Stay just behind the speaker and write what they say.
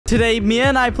Today, Mia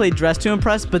and I played Dress to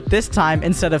Impress, but this time,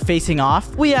 instead of facing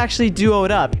off, we actually duoed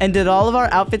up and did all of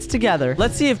our outfits together.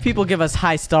 Let's see if people give us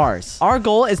high stars. Our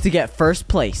goal is to get first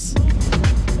place.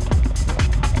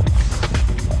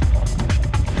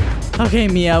 Okay,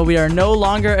 Mia, we are no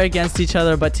longer against each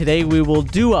other, but today we will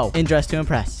duo in Dress to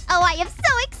Impress. Oh, I am so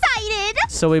excited.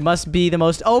 So we must be the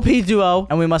most OP duo,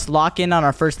 and we must lock in on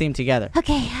our first theme together.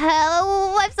 Okay,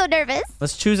 I'm so nervous.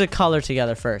 Let's choose a color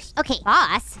together first. Okay,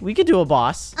 boss. We could do a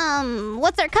boss.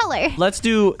 What's our color? Let's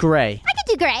do gray. I could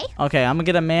do gray. Okay, I'm gonna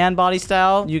get a man body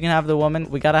style. You can have the woman.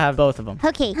 We gotta have both of them.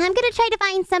 Okay, I'm gonna try to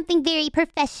find something very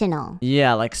professional.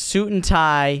 Yeah, like suit and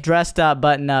tie, dressed up,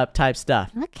 button up type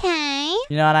stuff. Okay.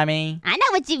 You know what I mean? I know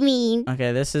what you mean.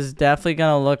 Okay, this is definitely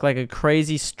gonna look like a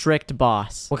crazy strict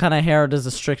boss. What kind of hair does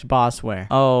a strict boss wear?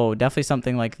 Oh, definitely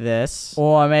something like this.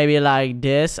 Or maybe like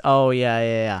this. Oh,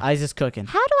 yeah. Ice is cooking.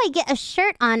 How do I get a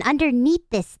shirt on underneath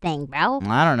this thing, bro?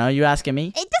 I don't know. You asking me?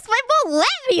 It just won't let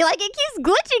me. Like, it keeps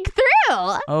glitching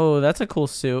through. Oh, that's a cool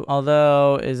suit.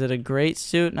 Although, is it a great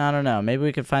suit? I don't know. Maybe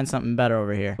we could find something better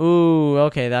over here. Ooh,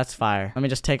 okay, that's fire. Let me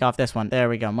just take off this one. There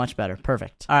we go. Much better.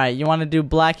 Perfect. All right, you want to do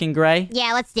black and gray?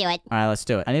 Yeah, let's do it. All right, let's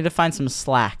do it. I need to find some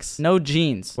slacks. No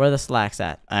jeans. Where are the slacks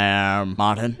at?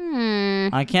 Martin.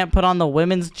 I can't put on the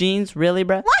women's jeans? Really,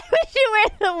 bro? Why would you wear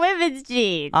the women's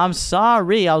jeans? I'm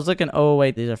sorry. I was looking. Oh,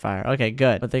 wait. These are fire. Okay,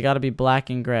 good. But they got to be black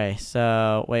and gray.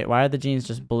 So, wait. Why are the jeans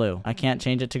just blue? I can't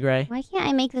change it to gray? Why can't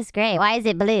I make this gray? Why is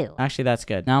it blue? Actually, that's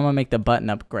good. Now I'm going to make the button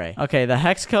up gray. Okay, the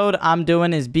hex code I'm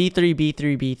doing is B3,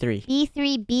 B3, B3.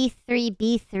 B3, B3,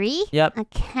 B3? Yep.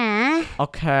 Okay.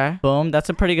 Okay. Boom. That's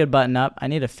a pretty good button up. I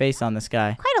need a face on this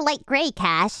guy. Quite a light gray,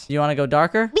 Cash. You want to go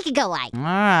darker? We could go light. All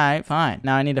right, fine.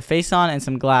 Now I need a face on and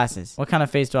some glasses. What kind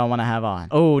of face do I want to have on?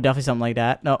 Oh, definitely something like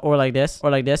that. No, or like this. Or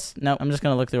like this. No, I'm just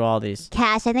going to look through all these.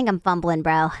 Cash, I think I'm fumbling,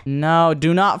 bro. No,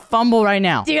 do not fumble right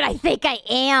now. Dude, I think I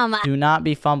am. Do not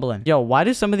be fumbling. Yo, why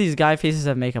do some of these guy faces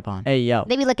have makeup on? Hey, yo.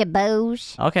 Maybe look at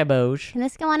Boge. Okay, Boge. Can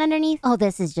this go on underneath? Oh,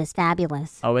 this is just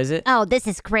fabulous. Oh, is it? Oh, this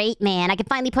is great, man. I can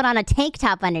finally put on a tank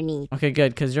top underneath. Okay,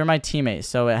 good, because you're my teammate,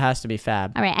 so it has to be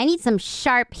fab. All right, I need some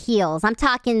sharp heels. I'm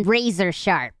talking razor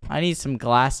sharp. I need some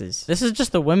glasses. This is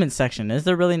just the women's section. Is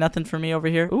there really nothing for me over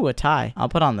here? Ooh, a tie. I'll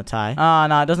put on the tie. Oh,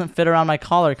 no, it doesn't fit around my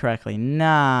collar correctly.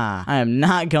 Nah, I am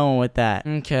not going with that.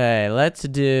 Okay, let's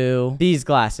do these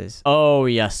glasses. Oh,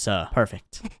 yes, sir.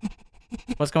 Perfect.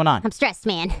 What's going on? I'm stressed,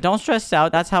 man. Don't stress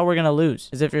out. That's how we're gonna lose,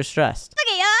 is if you're stressed.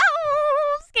 Okay,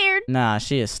 I'm scared. Nah,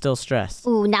 she is still stressed.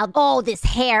 Ooh, now, oh, this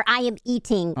hair I am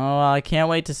eating. Oh, well, I can't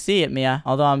wait to see it, Mia.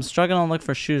 Although I'm struggling to look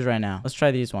for shoes right now. Let's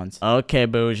try these ones. Okay,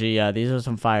 Bougie. Yeah, these are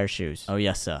some fire shoes. Oh,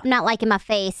 yes, sir. I'm not liking my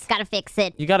face. Gotta fix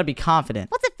it. You gotta be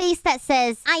confident. What's a face that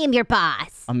says, I am your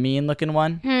boss? A mean-looking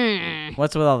one?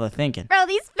 What's with all the thinking? Bro,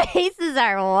 these faces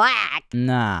are whack.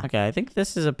 Nah. Okay, I think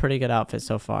this is a pretty good outfit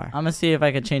so far. I'm gonna see if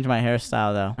I can change my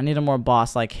hairstyle, though. I need a more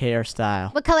boss-like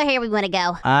hairstyle. What color hair we want to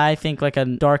go? I think like a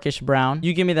darkish brown.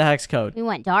 You give me the hex code. We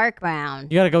want dark brown.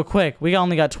 You gotta go quick. We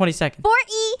only got 20 seconds.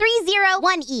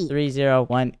 4E301E.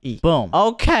 301E. Boom.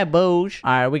 Okay, Booge.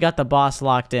 All right, we got the boss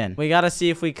locked in. We gotta see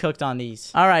if we cooked on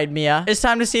these. All right, Mia. It's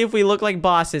time to see if we look like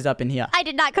bosses up in here. I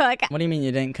did not cook. What do you mean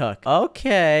you didn't cook?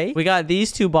 Okay. We got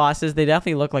these two bosses. They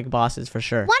definitely look like bosses for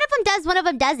sure. One of them does, one of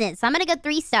them doesn't. So I'm gonna go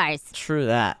 3 stars. True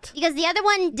that. Because the other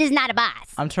one is not a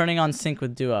boss. I'm turning on sync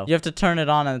with duo. You have to turn it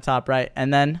on the top right.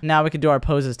 And then now we can do our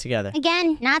poses together.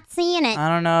 Again, not seeing it. I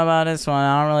don't know about this one.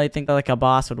 I don't really think that like a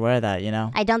boss would wear that, you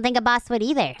know? I don't think a boss would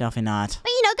either. Definitely not. But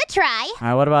you know, good try. All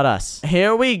right, what about us?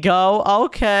 Here we go.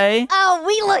 Okay. Oh,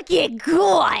 we looking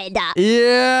good.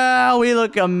 Yeah, we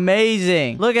look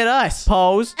amazing. Look at us.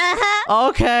 Pose. Uh-huh.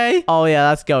 Okay. Oh, yeah,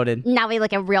 that's goated. Now we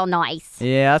looking real nice.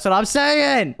 Yeah, that's what I'm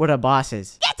saying. We're the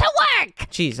bosses. Get to work!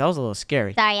 Jeez, that was a little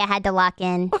scary. Sorry, I had to lock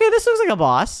in. Okay, this looks like a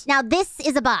boss. Now this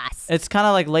is a boss. It's kind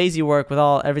of like lazy work with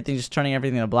everything, just turning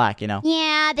everything to black, you know?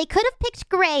 Yeah, they could have picked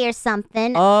gray or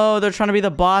something. Oh, they're trying to be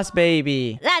the boss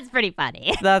baby. That's pretty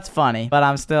funny. That's funny, but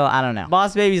I don't know.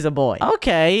 Boss baby's a boy.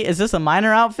 Okay, is this a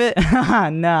minor outfit?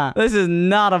 Nah, this is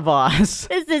not a boss.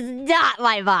 This is not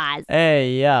my boss.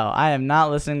 Hey, yo, I am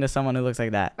not listening to someone who looks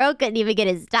like that. Bro couldn't even get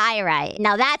his tie right.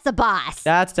 Now that's a boss.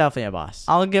 That's definitely a boss.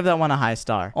 I'll give that one a high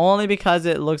star. Only because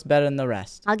it looks better than the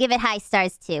rest. I'll give it high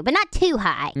stars too, but not too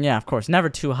high. Yeah, of course. Never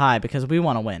too high because we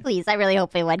want to win. Please, I really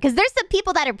hope we win, because there's some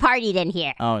people that are partied in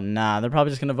here. Oh, nah. They're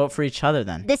probably just going to vote for each other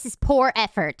then. This is poor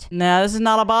effort. Nah, this is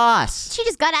not a boss. She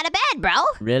just got out of bed, bro.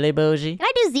 Really, Bougie? Can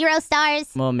I do 0 stars?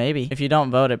 Well, maybe. If you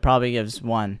don't vote, it probably gives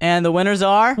 1. And the winners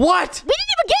are... What? We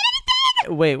didn't even get anything!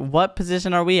 Wait, what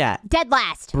position are we at? Dead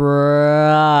last.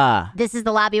 Bruh. This is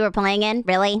the lobby we're playing in?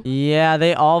 Really? Yeah,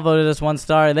 they all voted us 1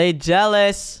 star. They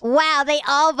jealous. Wow, they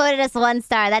all voted us 1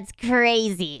 star. That's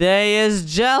crazy. They is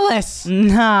jealous.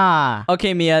 Nah.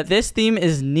 Okay, Mia, this theme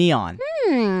is neon.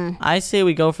 I say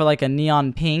we go for like a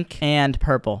neon pink and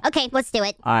purple. Okay, let's do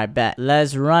it. All right, bet.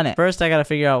 Let's run it. First, I gotta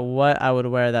figure out what I would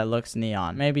wear that looks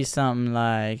neon. Maybe something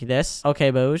like this.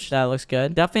 Okay, Boosh. That looks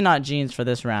good. Definitely not jeans for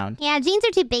this round. Yeah, jeans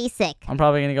are too basic. I'm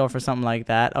probably gonna go for something like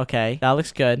that. Okay, that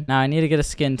looks good. Now I need to get a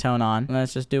skin tone on.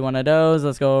 Let's just do one of those.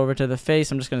 Let's go over to the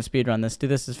face. I'm just gonna speed run this. Do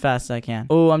this as fast as I can.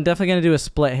 Oh, I'm definitely gonna do a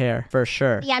split hair for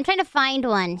sure. Yeah, I'm trying to find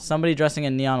one. Somebody dressing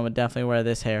in neon would definitely wear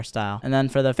this hairstyle. And then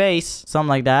for the face, something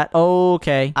like that.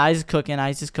 Okay, eyes is cooking.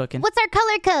 Eyes is cooking. What's our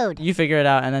color code? You figure it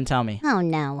out and then tell me. Oh,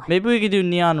 no. Maybe we could do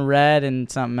neon red and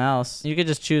something else. You could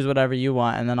just choose whatever you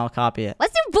want and then I'll copy it.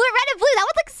 Let's do blue, red, and blue. That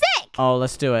would look sick. Oh,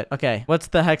 let's do it. Okay, what's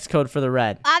the hex code for the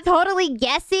red? I'm totally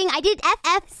guessing. I did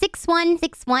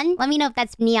FF6161. Let me know if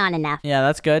that's neon enough. Yeah,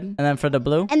 that's good. And then for the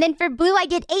blue? And then for blue, I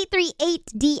did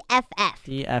 838DFF.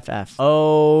 DFF.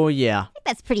 Oh, yeah. I think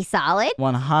that's pretty solid.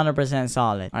 100%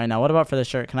 solid. All right, now what about for the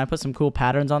shirt? Can I put some cool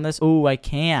patterns on this? Ooh, I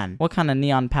can. What kind of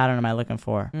neon pattern am I looking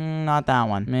for? Not that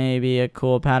one. Maybe a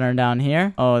cool pattern down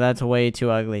here. Oh, that's way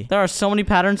too ugly. There are so many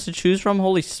patterns to choose from.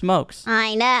 Holy smokes.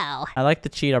 I know. I like the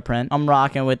cheetah print. I'm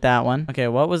rocking with that one. Okay,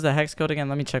 what was the hex code again?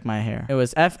 Let me check my hair. It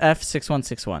was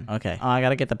FF6161. Okay. Oh, I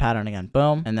gotta get the pattern again.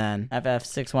 Boom. And then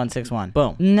FF6161.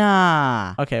 Boom.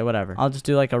 Nah. Okay, whatever. I'll just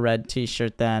do like a red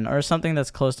t-shirt then, or something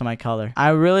that's close to my color. I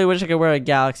really wish I could wear a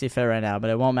galaxy fit right now, but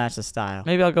it won't match the style.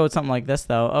 Maybe I'll go with something like this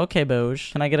though. Okay,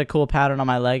 Boosh. Can I get a cool pattern on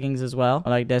my leggings as well?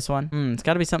 Or like this one? It's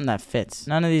gotta be something that fits.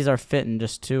 None of these are fitting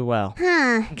just too well.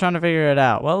 I'm trying to figure it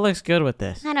out. Well, it looks good with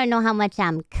this. I don't know how much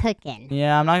I'm cooking.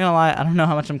 Yeah, I'm not gonna lie. I don't know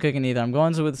how much I'm cooking either. I'm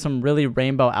going with some really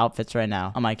rainbow outfits right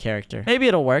now on my character. Maybe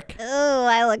it'll work. Ooh,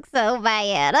 I look so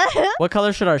bad. What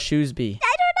color should our shoes be?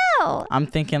 I don't know. I'm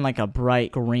thinking like a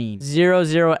bright green.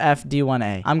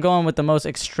 00FD1A. I'm going with the most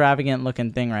extravagant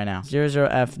looking thing right now.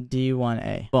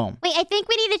 00FD1A. Boom. Wait, I think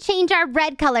we need to change our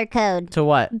red color code. To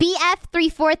what?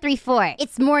 BF3434.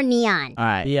 It's more neon. All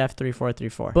right.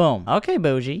 BF3434. Boom. Okay,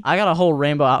 Bougie. I got a whole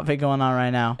rainbow outfit going on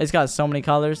right now. It's got so many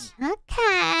colors.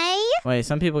 Okay. Wait,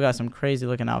 some people got some crazy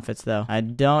looking outfits though. I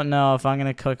don't know if I'm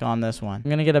gonna cook on this one.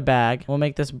 I'm gonna get a bag. We'll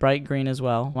make this bright green as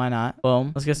well. Why not?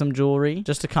 Boom. Let's get some jewelry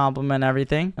just to complement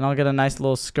everything. And I'll get a nice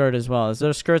little skirt as well. Is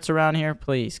there skirts around here?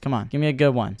 Please, come on. Give me a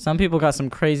good one. Some people got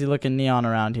some crazy looking neon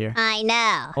around here. I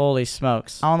know. Holy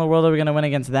smokes. How in the world are we gonna win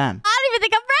against them? I don't even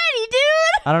think I'm ready,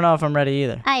 dude. I don't know if I'm ready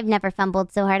either. I've never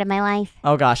fumbled so hard in my life.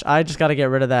 Oh gosh, I just gotta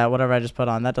get rid of that, whatever I just put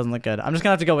on. That doesn't look good. I'm just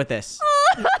gonna have to go with this.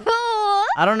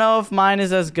 I don't know if mine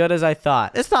is as good as I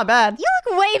thought. It's not bad. You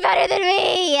look way better than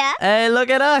me. Hey, look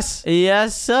at us.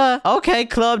 Yes, sir. Okay,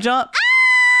 club jump.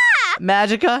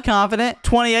 Magica, confident.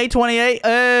 28.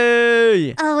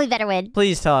 Hey. Oh, we better win.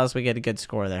 Please tell us we get a good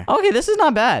score there. Okay, this is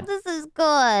not bad. This is good.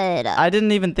 I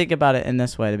didn't even think about it in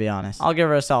this way, to be honest. I'll give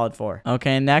her a solid 4.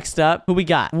 Okay, next up, who we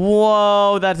got?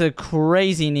 Whoa, that's a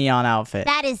crazy neon outfit.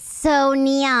 That is so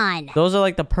neon. Those are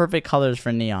like the perfect colors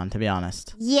for neon, to be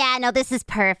honest. Yeah, no, this is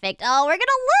perfect. Oh, we're gonna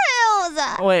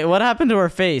lose. Wait, what happened to her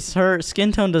face? Her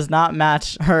skin tone does not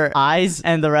match her eyes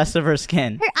and the rest of her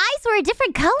skin. Her eyes were a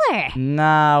different color.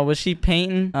 Nah, was she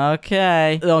painting?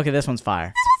 Okay. Okay, this one's fire.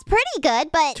 This one's pretty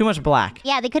good, but... Too much black.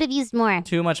 Yeah, they could have used more.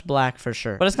 Too much black for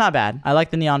sure. But it's not bad. I like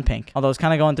the neon pink. Although it's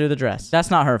kind of going through the dress. That's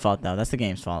not her fault, though. That's the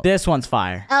game's fault. This one's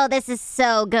fire. Oh, this is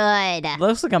so good.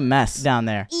 Looks like a mess down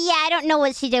there. Yeah, I don't know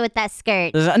what she did with that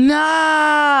skirt.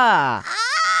 Nah!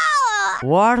 Oh!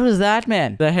 What was that,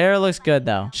 man? The hair looks good,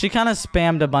 though. She kind of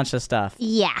spammed a bunch of stuff.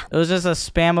 Yeah. It was just a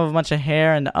spam of a bunch of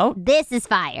hair and... Oh. This is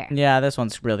fire. Yeah, this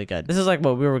one's really good. This is like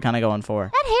what we were kind of going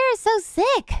for. That hair is so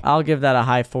sick. I'll give that a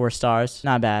high 4 stars.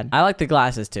 Not bad. I like the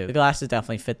glasses, too. The glasses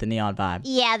definitely fit the neon vibe.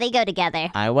 Yeah, they go together. All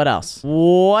right, what else?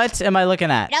 What am I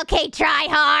looking at? Okay, try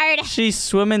hard. She's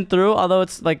swimming through, although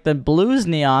it's like the blue's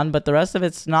neon, but the rest of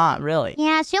it's not really.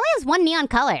 Yeah, she only has one neon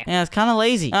color. Yeah, it's kind of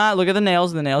lazy. Look at the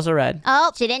nails. The nails are red.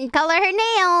 Oh, she didn't color her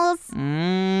nails.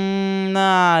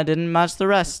 Nah, didn't match the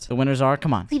rest. The winners are,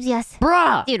 come on. Please, yes.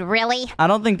 Bruh! Dude, really? I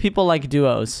don't think people like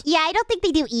duos. Yeah, I don't think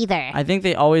they do either. I think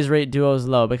they always rate duos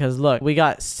low because look, we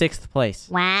got 6th place.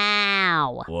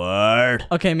 Wow. Word.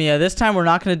 Okay, Mia, this time we're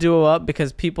not going to duo up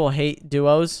because people hate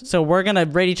duos. So we're going to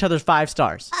rate each other 5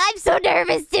 stars. I'm so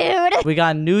nervous, dude. We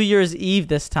got New Year's Eve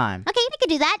this time. Okay, we could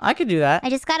do that. I could do that. I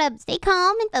just gotta stay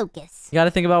calm and focus. You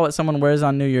gotta think about what someone wears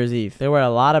on New Year's Eve. They wear a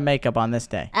lot of makeup on this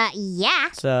day. Yeah.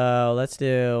 So let's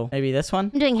do maybe this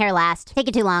one. I'm doing hair last. Take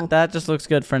it too long. That just looks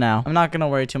good for now. I'm not gonna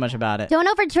worry too much about it. Don't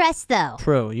overdress, though.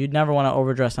 True. You'd never want to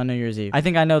overdress on New Year's Eve. I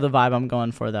think I know the vibe I'm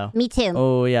going for, though. Me too.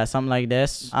 Oh, yeah. Something like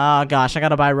this. Oh, gosh. I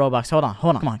gotta buy Robux. Hold on.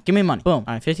 Come on. Give me money. Boom.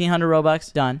 All right. 1,500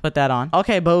 Robux. Done. Put that on.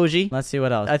 Okay, bougie. Let's see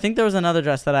what else. I think there was another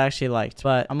dress that I actually liked,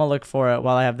 but I'm gonna look for it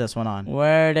while I have this one on.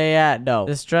 Where are they at, though?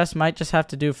 This dress might just have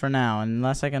to do for now,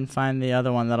 unless I can find the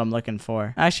other one that I'm looking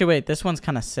for. Actually, wait. This one's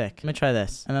kind of sick. Let me try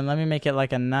this. And then let me make it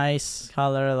like a nice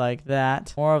color like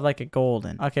that. More of like a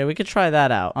golden. Okay, we could try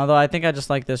that out. Although I think I just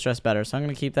like this dress better. So I'm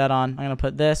going to keep that on. I'm going to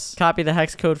put this. Copy the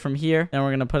hex code from here. Then we're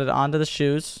going to put it onto the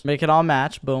shoes. Make it all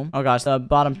match. Boom. Oh gosh, the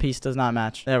bottom piece does not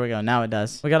match. There we go. Now it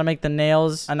does. We got to make the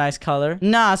nails a nice color.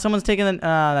 Nah, someone's taking the...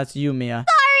 that's you, Mia.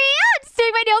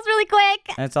 Doing my nails really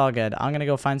quick. It's all good. I'm gonna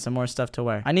go find some more stuff to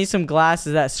wear. I need some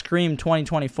glasses that scream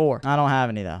 2024. I don't have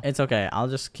any though. It's okay. I'll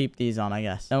just keep these on, I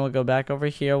guess. Then we'll go back over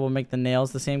here. We'll make the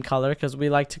nails the same color because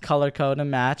we like to color code and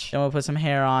match. Then we'll put some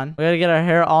hair on. We gotta get our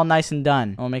hair all nice and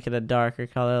done. We'll make it a darker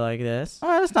color like this.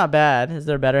 Oh, that's not bad. Is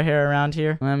there better hair around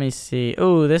here? Let me see.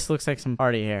 Ooh, this looks like some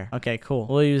party hair. Okay, cool.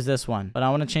 We'll use this one. But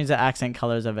I want to change the accent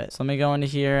colors of it. So let me go into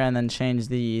here and then change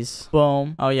these.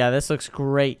 Boom. Oh yeah, this looks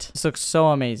great. This looks so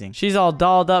amazing. She's all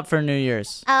dolled up for New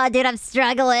Year's. Oh, dude, I'm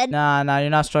struggling. Nah, you're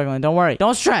not struggling. Don't worry.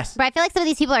 Don't stress. But I feel like some of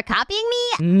these people are copying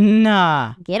me.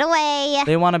 Nah. Get away.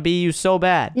 They want to be you so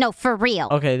bad. No, for real.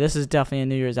 Okay, this is definitely a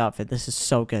New Year's outfit. This is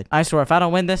so good. I swear, if I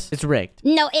don't win this, it's rigged.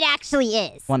 No, it actually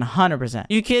is. 100%.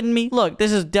 You kidding me? Look,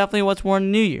 this is definitely what's worn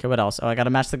in New Year. Okay, what else? Oh, I gotta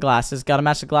match the glasses. Gotta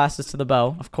match the glasses to the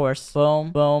bow, of course.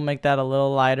 Boom, boom. Make that a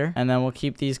little lighter. And then we'll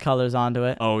keep these colors onto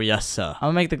it. Oh, yes, sir. I'm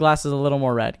gonna make the glasses a little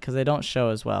more red because they don't show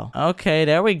as well. Okay,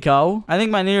 there we go. I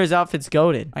think my New Year's outfit's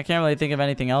goated. I can't really think of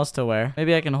anything else to wear.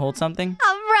 Maybe I can hold something?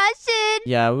 I'm rushing.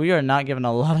 Yeah, we are not giving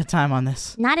a lot of time on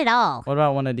this. Not at all. What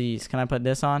about one of these? Can I put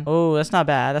this on? Oh, that's not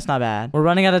bad. That's not bad. We're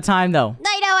running out of time, though.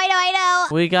 I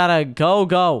know. We gotta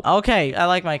go. Okay, I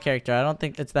like my character. I don't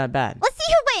think it's that bad. Let's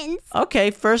see who wins.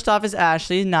 Okay, first off is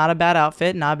Ashley. Not a bad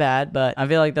outfit. Not bad, but I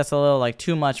feel like that's a little like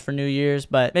too much for New Year's,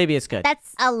 but maybe it's good.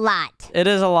 That's a lot. It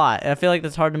is a lot. I feel like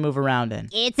that's hard to move around in.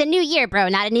 It's a new year, bro,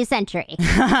 not a new century.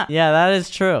 Yeah, that is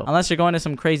true. Unless you're going to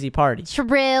some crazy party. True.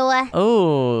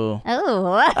 Oh.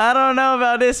 I don't know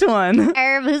about this one.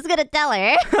 Who's gonna tell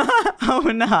her?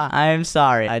 Oh, nah. I'm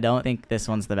sorry. I don't think this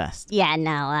one's the best. Yeah,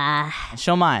 no,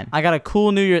 Show mine. I got a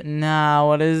cool New Year. Nah,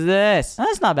 what is this?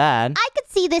 That's not bad. I could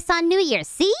see this on New Year's,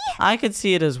 see? I could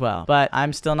see it as well, but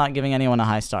I'm still not giving anyone a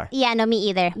high star. Yeah, no, me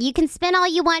either. You can spin all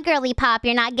you want, girly pop.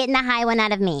 You're not getting a high one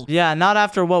out of me. Yeah, not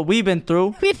after what we've been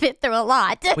through. We've been through a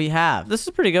lot. We have. This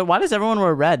is pretty good. Why does everyone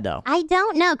wear red, though? I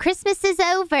don't know. Christmas is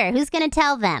over. Who's gonna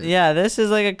tell them? Yeah, this is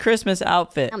like a Christmas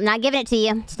outfit. I'm not giving it to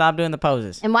you. Stop doing the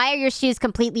poses. And why are your shoes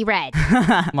completely red?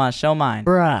 Come on, show mine.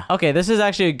 Bruh. Okay, this is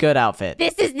actually a good outfit.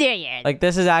 This is New Year's. Like,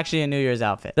 this is actually a New Year's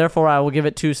outfit. Therefore, I will give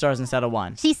it 2 stars instead of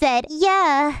 1. She said,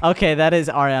 yeah. Okay, that is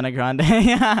Ariana Grande.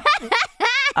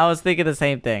 I was thinking the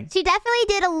same thing. She definitely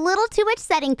did a little too much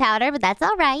setting powder, but that's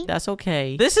all right. That's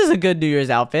okay. This is a good New Year's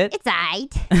outfit. It's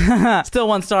aight. Still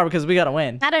 1 star because we gotta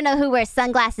win. I don't know who wears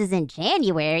sunglasses in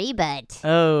January, but...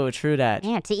 Oh, true that.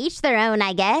 Yeah, to each their own,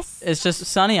 I guess. It's just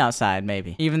sunny outside,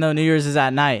 maybe. Even though New Year's is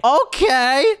at night.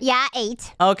 Okay. Yeah,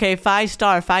 8. Okay, 5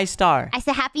 star, 5 star. I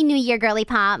said Happy New Year, girly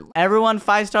pop. Everyone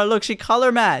 5 star. Look, she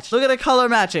color matched. Look at the color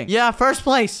matching. Yeah, first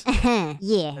place.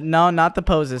 Yeah. No, not the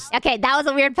poses. Okay, that was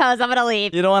a weird pose. I'm gonna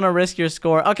leave. You don't want to risk your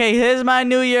score. Okay, here's my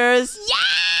New Year's. Yes!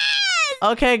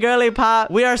 Okay, girly pop.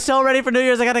 We are so ready for New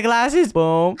Year's. I got the glasses.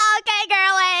 Boom. Okay,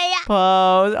 girly.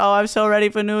 Pose. Oh, I'm so ready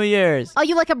for New Year's. Oh,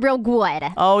 you looking real good.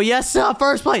 Oh, yes, sir.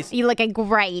 First place. You looking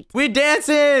great. We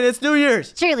dancing. It's New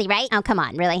Year's. Truly, right? Oh, come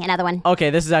on. Really? Another one? Okay,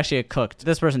 this is actually a cooked.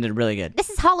 This person did really good. This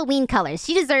is Halloween colors.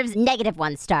 She deserves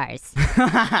 -1 stars.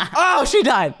 Oh, she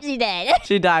died. She did.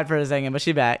 She died for a second, but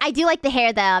she back. I do like the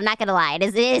hair, though. I'm not gonna lie.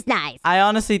 It is nice. I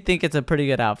honestly think it's a pretty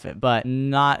good outfit, but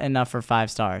not enough for 5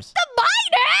 stars. The minor!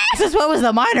 This is what was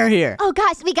the minor here. Oh,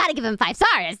 gosh. We gotta give him 5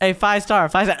 stars. Hey, 5 star,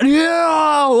 5 star.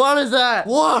 Yo, what is that?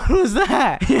 What was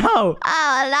that? Yo.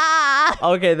 Oh,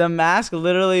 la. Okay, the mask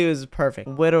literally was perfect.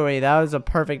 Literally, that was a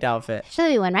perfect outfit. Should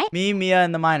we win, right? Me, Mia,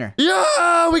 and the minor.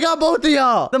 Yeah, we got both of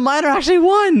y'all. The minor actually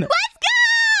won. Let's go!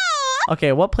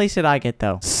 Okay, what place did I get,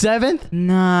 though? 7th?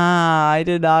 Nah, I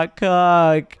did not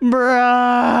cook.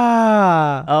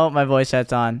 Bruh. Oh, my voice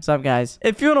chat's on. What's up, guys?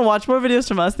 If you want to watch more videos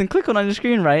from us, then click on your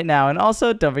screen right now. And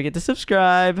also, don't forget to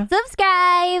subscribe.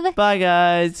 Subscribe. Bye,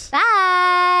 guys.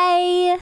 Bye.